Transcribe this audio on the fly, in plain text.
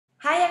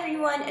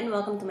everyone and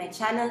welcome to my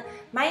channel.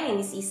 My name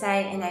is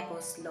Isai and I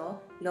post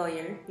law,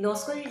 lawyer, law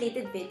school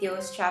related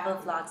videos, travel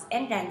vlogs,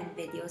 and random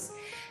videos.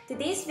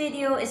 Today's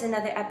video is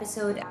another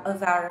episode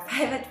of our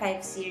 5 at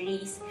 5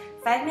 series,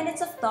 5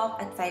 minutes of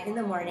talk at 5 in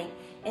the morning.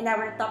 And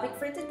our topic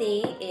for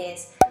today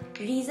is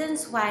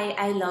reasons why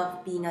I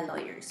love being a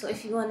lawyer. So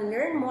if you want to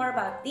learn more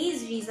about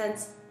these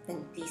reasons,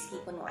 then please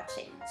keep on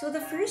watching. So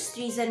the first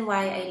reason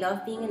why I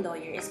love being a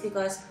lawyer is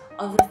because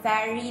of the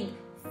varied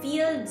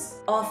fields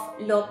of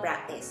law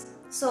practice.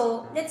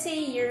 So let's say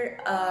you're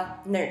a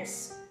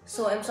nurse.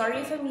 So I'm sorry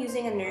if I'm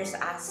using a nurse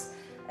as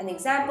an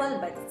example,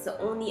 but it's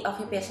the only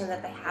occupation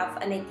that I have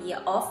an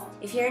idea of.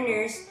 If you're a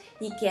nurse,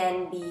 you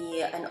can be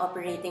an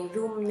operating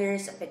room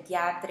nurse, a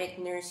pediatric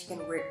nurse, you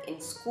can work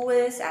in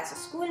schools as a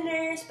school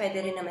nurse,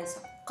 pwede rin naman sa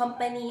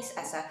companies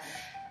as a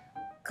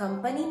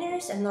company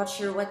nurse. I'm not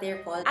sure what they're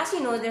called. As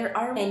you know, there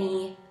are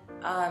many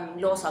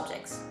law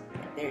subjects.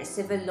 There's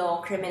civil law,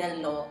 criminal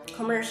law,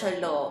 commercial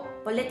law,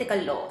 political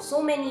law.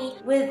 So many.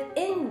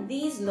 Within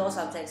these law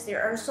subjects,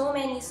 there are so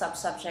many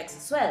sub-subjects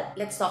as well.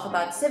 Let's talk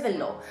about civil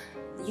law.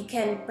 You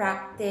can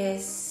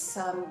practice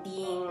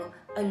being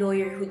a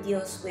lawyer who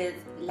deals with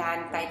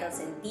land titles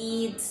and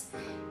deeds.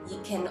 You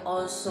can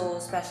also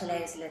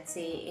specialize, let's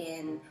say,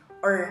 in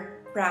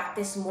or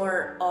practice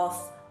more of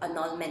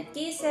annulment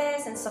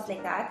cases and stuff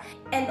like that.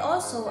 And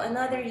also,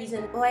 another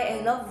reason why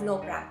I love law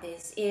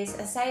practice is,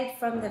 aside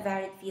from the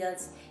varied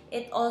fields,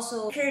 it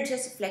also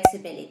encourages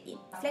flexibility.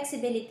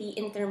 Flexibility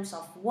in terms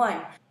of, one,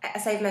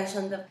 as I've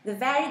mentioned, the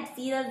varied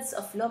fields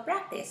of law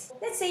practice.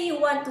 Let's say you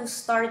want to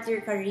start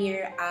your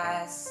career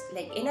as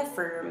like in a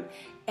firm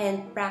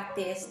and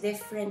practice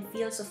different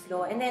fields of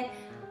law, and then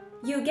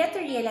you get to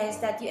realize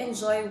that you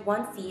enjoy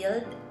one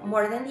field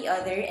more than the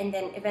other, and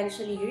then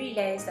eventually you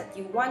realize that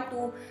you want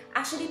to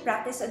actually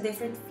practice a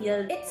different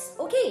field. It's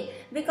okay,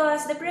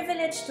 because the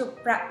privilege to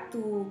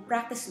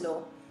practice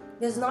law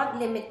does not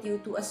limit you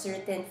to a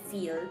certain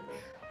field.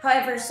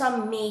 However,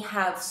 some may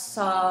have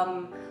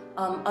some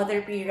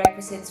other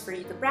prerequisites for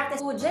you to practice.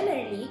 So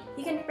generally,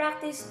 you can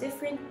practice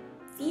different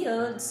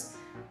fields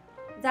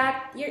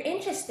that you're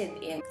interested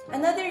in.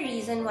 Another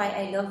reason why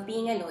I love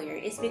being a lawyer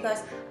is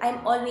because I'm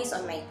always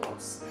on my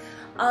toes.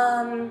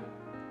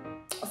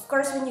 Of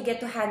course, when you get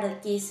to handle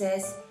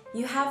cases,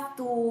 you have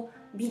to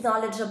be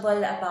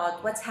knowledgeable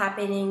about what's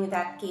happening with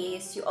that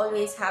case. You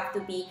always have to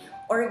be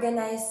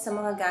organized sa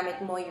mga gamit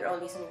mo. You're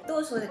always on your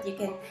toes so that you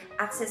can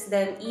access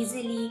them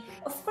easily.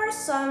 Of course,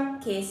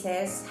 some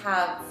cases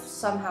have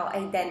somehow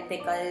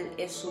identical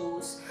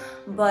issues,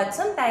 but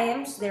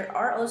sometimes there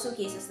are also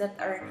cases that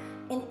are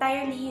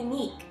entirely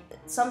unique,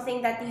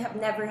 something that you have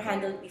never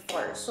handled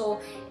before. So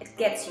it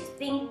gets you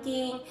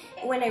thinking.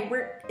 When I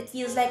work, it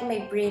feels like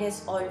my brain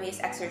is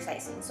always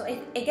exercising. So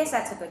I guess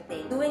that's a good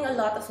thing. Doing a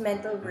lot of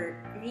mental work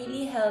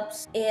really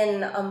helps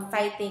in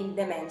fighting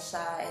dementia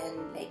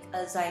and like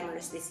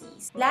Alzheimer's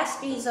disease.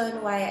 Last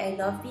reason why I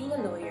love being a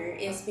lawyer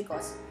is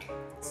because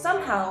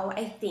somehow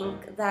I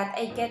think that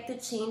I get to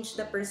change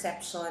the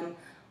perception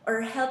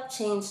or help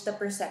change the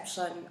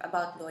perception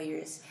about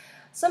lawyers.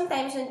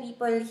 Sometimes when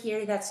people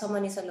hear that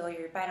someone is a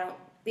lawyer, parang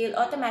they'll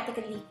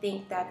automatically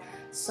think that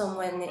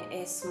someone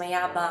is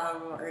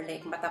mayabang or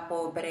like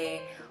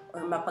matapobre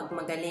or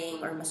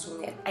mapagmagaling or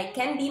masungit. I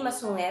can be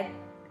masungit.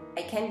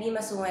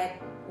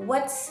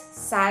 What's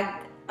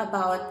sad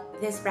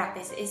about this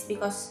practice is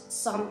because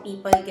some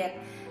people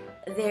get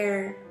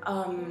their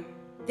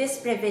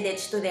this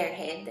privilege to their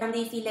head, and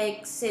they feel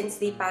like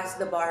since they passed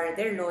the bar,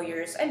 they're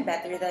lawyers, I'm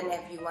better than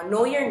everyone.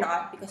 No, you're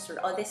not, because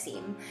we're all the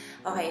same.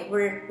 Okay,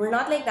 we're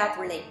not like that,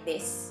 we're like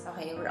this.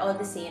 Okay, we're all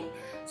the same.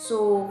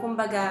 So,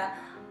 kumbaga,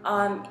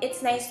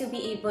 it's nice to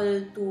be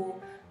able to,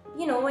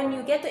 you know, when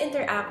you get to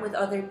interact with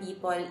other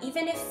people,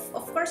 even if,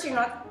 of course, you're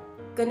not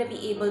gonna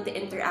be able to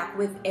interact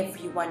with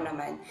everyone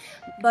naman,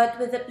 but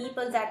with the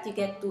people that you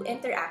get to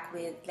interact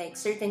with, like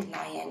certain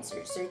clients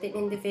or certain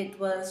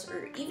individuals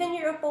or even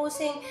your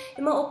mga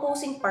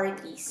opposing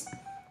parties,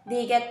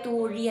 they get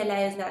to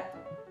realize that,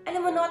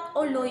 alam mo, not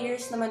all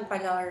lawyers naman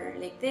pala are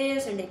like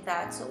this or like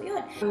that. So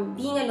yun,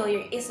 being a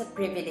lawyer is a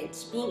privilege.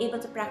 Being able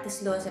to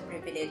practice law is a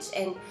privilege,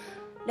 and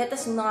let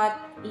us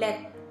not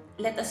let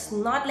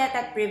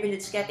that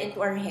privilege get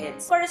into our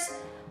heads. Of course,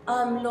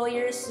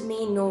 lawyers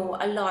may know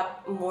a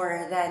lot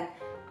more than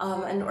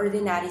an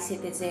ordinary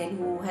citizen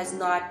who has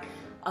not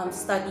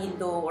studied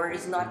law or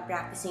is not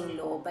practicing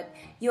law. But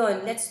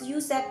yun, let's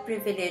use that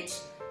privilege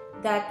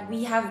that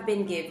we have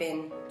been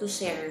given to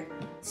share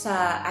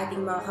sa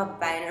ating mga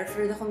kababayan or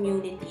for the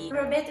community.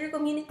 For a better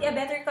community, a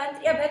better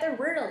country, a better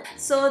world.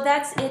 So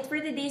that's it for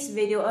today's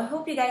video. I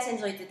hope you guys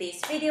enjoyed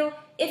today's video.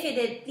 If you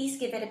did, please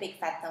give it a big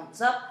fat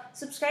thumbs up.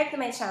 Subscribe to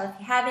my channel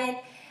if you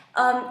haven't.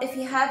 If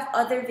you have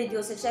other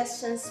video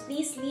suggestions,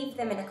 please leave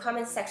them in the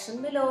comment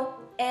section below,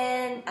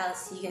 and I'll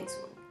see you again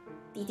soon.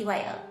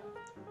 TTYL.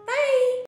 Bye!